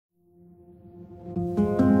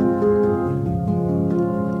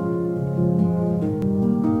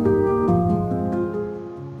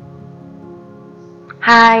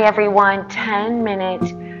Hi everyone,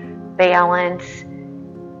 10-minute balance.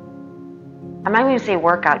 I'm not going to say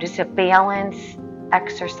workout, just a balance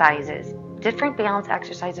exercises. Different balance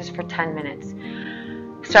exercises for 10 minutes.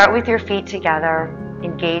 Start with your feet together,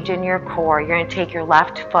 engage in your core. You're going to take your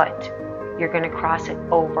left foot, you're going to cross it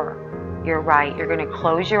over your right. You're going to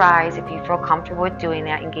close your eyes if you feel comfortable with doing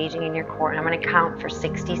that, engaging in your core. And I'm going to count for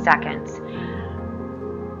 60 seconds.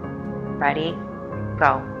 Ready?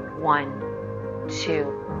 Go. 1,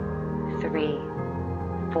 2, 3,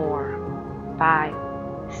 4, 5,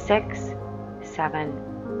 6,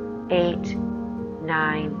 7, 8,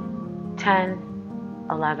 9, 10,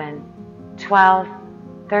 11, 12,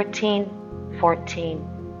 13,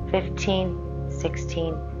 14, 15,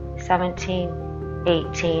 16, 17,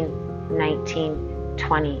 18, 19,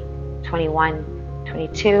 20, 21,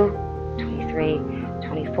 22, 23,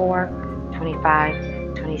 24,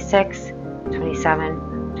 25, 26,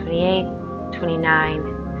 27, 28,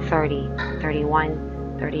 29, 30,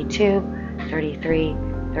 31, 32, 33,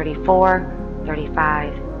 34,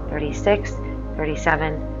 35, 36,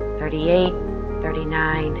 37, 38,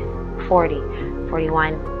 39, 40,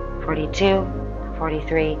 41, 42,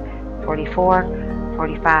 43, 44,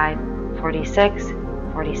 45, 46,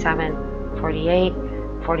 47, 48,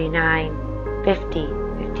 49, 50,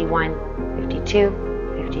 51, 52,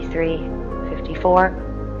 53,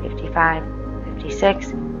 54, 55,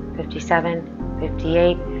 56, 57,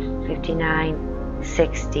 58, 59,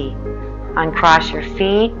 60. Uncross your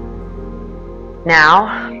feet.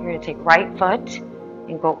 Now, you're going to take right foot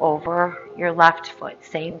and go over your left foot.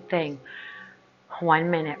 Same thing. 1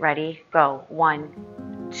 minute. Ready? Go.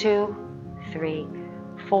 1, 2, 3,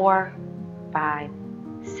 4, 5,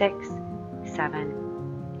 6,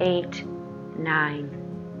 7, 8,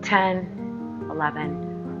 9, 10,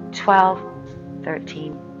 11, 12,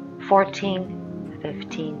 13, 14,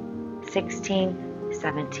 15, 16,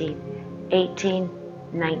 17, 18,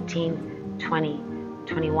 19, 20,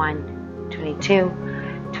 21, 22,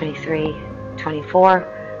 23, 24,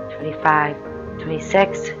 25,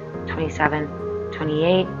 26, 27,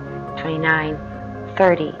 28, 29,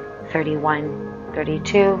 30, 31,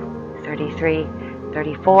 32, 33,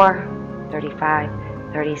 34, 35,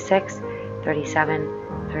 36,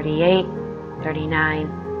 37, 38,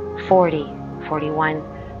 39, 40, 41,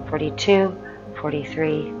 42,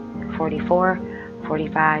 43, 44,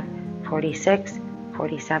 45, 46,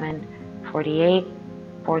 47, 48,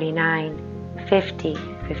 49, 50,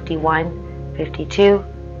 51, 52,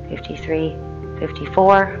 53,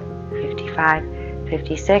 54, 55,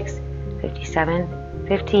 56, 57,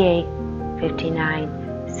 58,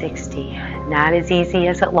 59, 60. Not as easy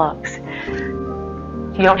as it looks.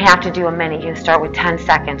 You don't have to do a minute. You can start with 10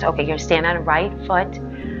 seconds. Okay, you're going to stand on the right foot.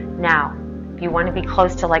 Now, if you want to be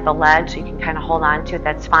close to like a ledge so you can kind of hold on to it,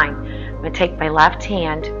 that's fine. I'm going to take my left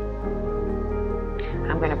hand.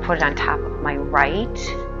 I'm going to put it on top of my right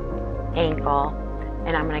ankle,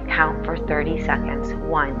 and I'm going to count for 30 seconds.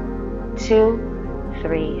 1, 2,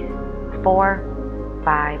 3, 4,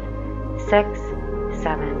 5, 6,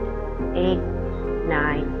 7, 8,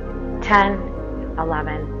 9, 10,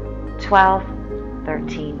 11, 12,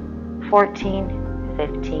 13, 14,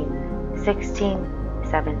 15, 16,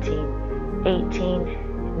 17,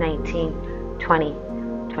 18, 19, 20,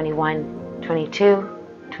 21, 22,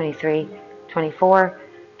 23, 24,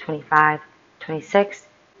 25, 26,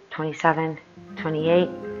 27, 28,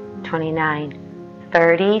 29,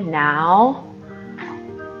 30. Now,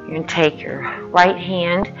 you're going to take your right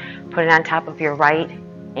hand, put it on top of your right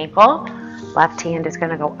ankle. Left hand is going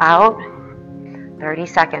to go out. 30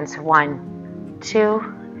 seconds. 1,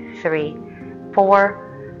 2, 3,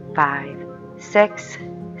 4, 5, 6,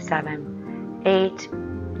 7, 8,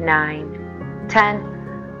 9, 10,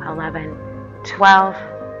 11, 12,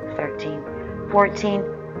 13, 14,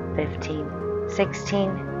 15,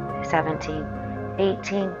 16, 17,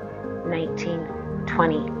 18, 19,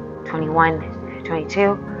 20, 21,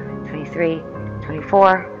 22, 23,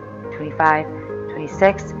 24, 25,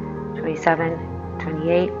 26, 27,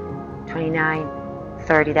 28, 29,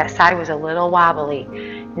 30. That side was a little wobbly.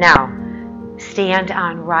 Now, stand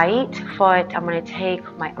on right foot. I'm going to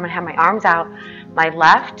have my arms out. My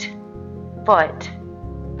left foot,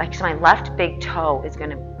 like so my left big toe is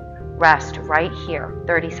going to rest right here.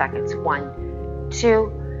 30 seconds. 1,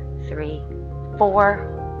 2, 3,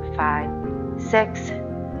 4, 5, 6,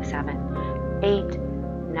 7, 8,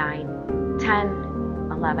 9, 10,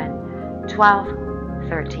 11, 12,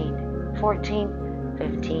 13, 14,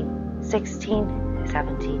 15, 16,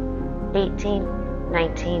 17, 18,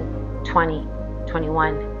 19, 20,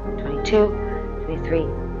 21, 22, 23,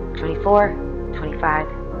 24, 25,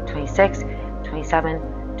 26, 27,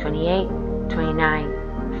 28, 29,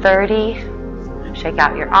 30. Shake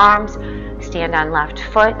out your arms. Stand on left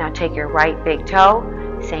foot. Now take your right big toe.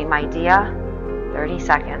 Same idea. 30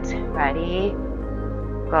 seconds. Ready?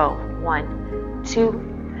 Go. 1,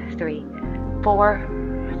 2, 3,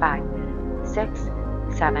 4, 5, 6,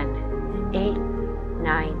 7, 8,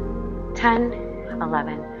 9, 10,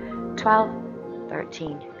 11, 12,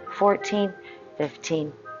 13, 14,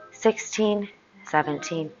 15, 16,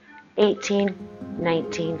 17, 18,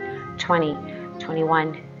 19, 20,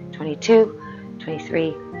 21, 22,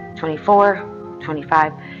 23, 24,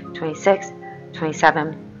 25, 26,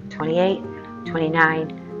 27, 28,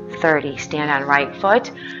 29, 30. Stand on right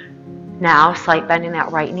foot. Now, slight bend in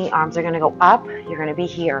that right knee. Arms are going to go up. You're going to be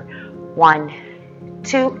here. 1,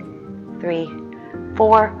 2, 3,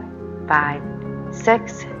 4, 5,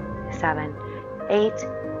 6, 7, 8,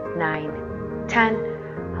 9, 10,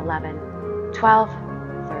 11, 12,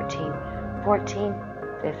 13, 14,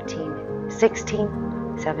 15,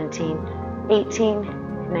 16, 17,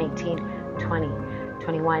 18, 19, 20,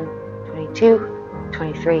 21, 22,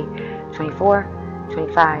 23, 24,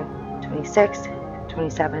 25, 26,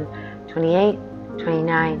 27, 28,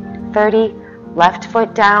 29, 30. Left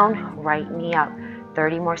foot down, right knee up.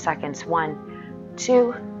 30 more seconds. 1,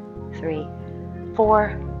 2, 3,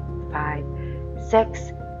 4, 5, 6,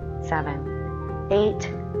 7,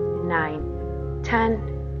 8, 9,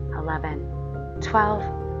 10, 11,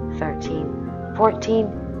 12, 13,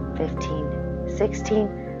 14, 15, 16,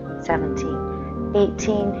 17,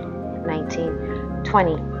 18, 19,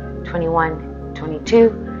 20, 21, 22,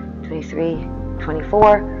 23,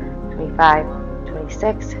 24, 25,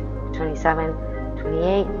 26, 27,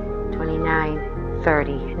 28, 29,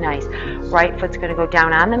 30. Nice. Right foot's going to go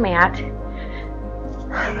down on the mat. You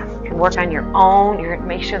can work on your own.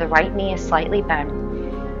 Make sure the right knee is slightly bent.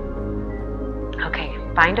 Okay,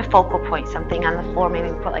 find a focal point, something on the floor. Maybe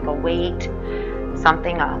put like a weight,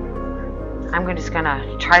 something up. I'm just going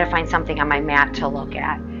to try to find something on my mat to look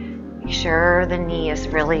at. Make sure the knee is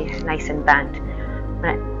really nice and bent. I'm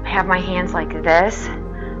going to have my hands like this.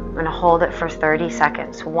 I'm going to hold it for 30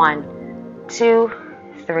 seconds. 1, 2,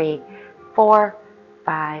 3, 4,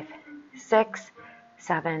 5, 6,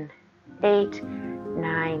 7, 8,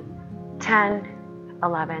 9, 10,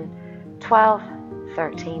 11, 12,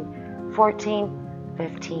 13, 14,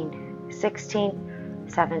 15, 16,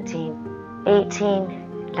 17,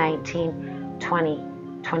 18, 19, 20,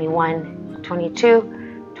 21,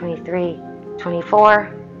 22, 23,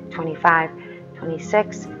 24, 25,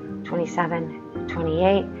 26, 27,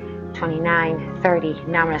 28, 29, 30.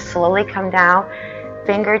 Now I'm going to slowly come down,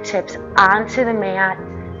 fingertips onto the mat,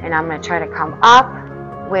 and I'm going to try to come up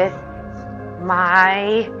with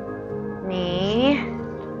my knee.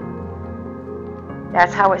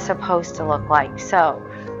 That's how it's supposed to look like. So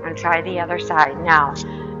I'm going to try the other side. Now,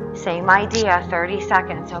 same idea, 30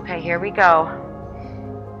 seconds. Okay, here we go.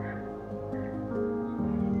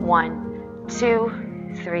 1,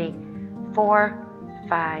 2, 3, 4,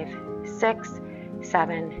 5, 6,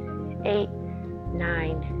 7, 8,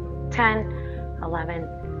 9, 10,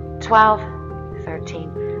 11, 12,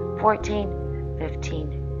 13, 14,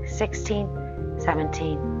 15, 16,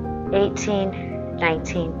 17, 18,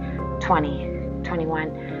 19, 20, 21,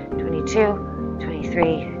 22,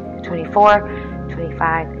 23, 24,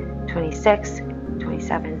 25, 26,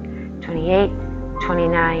 27, 28,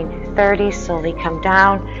 29, 30. Slowly come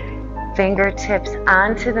down, fingertips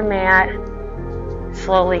onto the mat.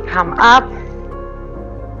 Slowly come up.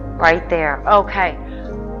 Right there. Okay,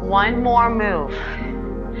 one more move.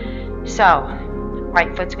 So,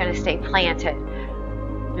 right foot's going to stay planted.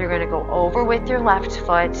 You're going to go over with your left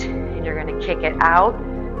foot and you're going to kick it out.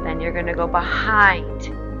 Then you're going to go behind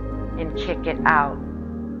and kick it out.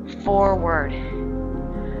 Forward,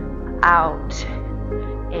 out,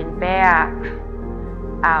 and back,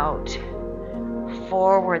 out,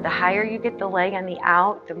 forward. The higher you get the leg on the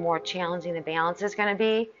out, the more challenging the balance is going to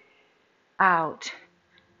be. Out,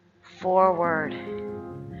 forward,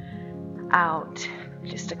 out.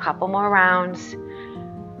 Just a couple more rounds.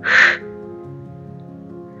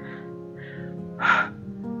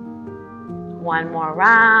 One more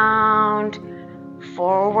round.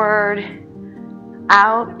 Forward,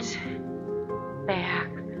 out, back,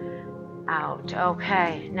 out.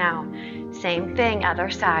 Okay, now same thing, other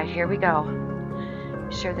side. Here we go.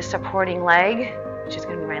 Sure, the supporting leg, which is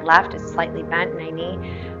going to be my left, is slightly bent, my knee.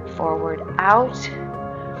 Forward, out,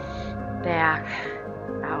 back,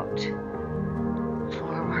 out,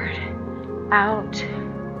 forward, out,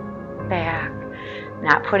 back.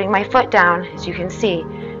 Not putting my foot down, as you can see,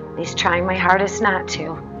 at least trying my hardest not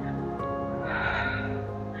to.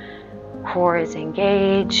 Core is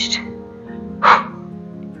engaged.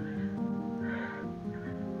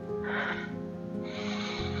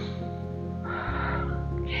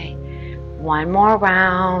 One more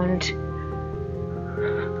round.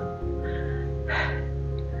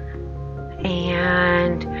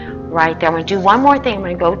 And right there, I'm going to do one more thing. I'm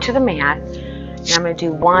going to go to the mat, and I'm going to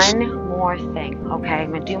do one more thing. Okay, I'm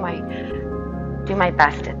going to do my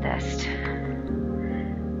best at this.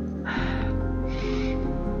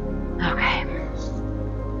 Okay.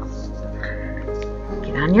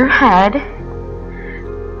 Get on your head.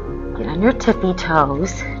 Get on your tippy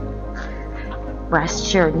toes.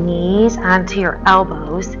 Rest your knees onto your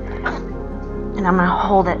elbows. And I'm going to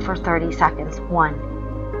hold it for 30 seconds.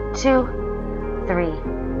 1, 2, 3,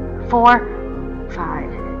 4,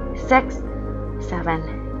 5, 6,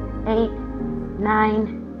 7, 8,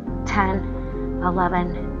 9, 10,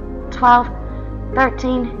 11, 12,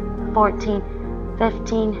 13, 14,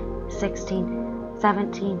 15, 16,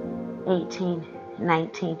 17, 18,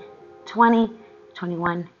 19, 20,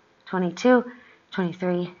 21, 22,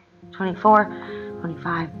 23, 24,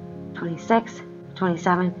 25, 26,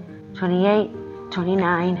 27, 28,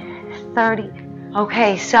 29, 30.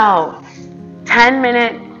 Okay, so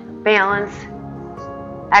 10-minute balance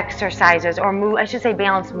exercises, or I should say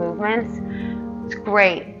balance movements. It's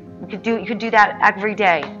great. You could do that every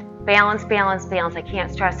day. Balance, balance, balance. I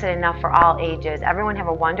can't stress it enough for all ages. Everyone have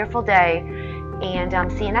a wonderful day,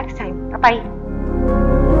 and see you next time. Bye-bye.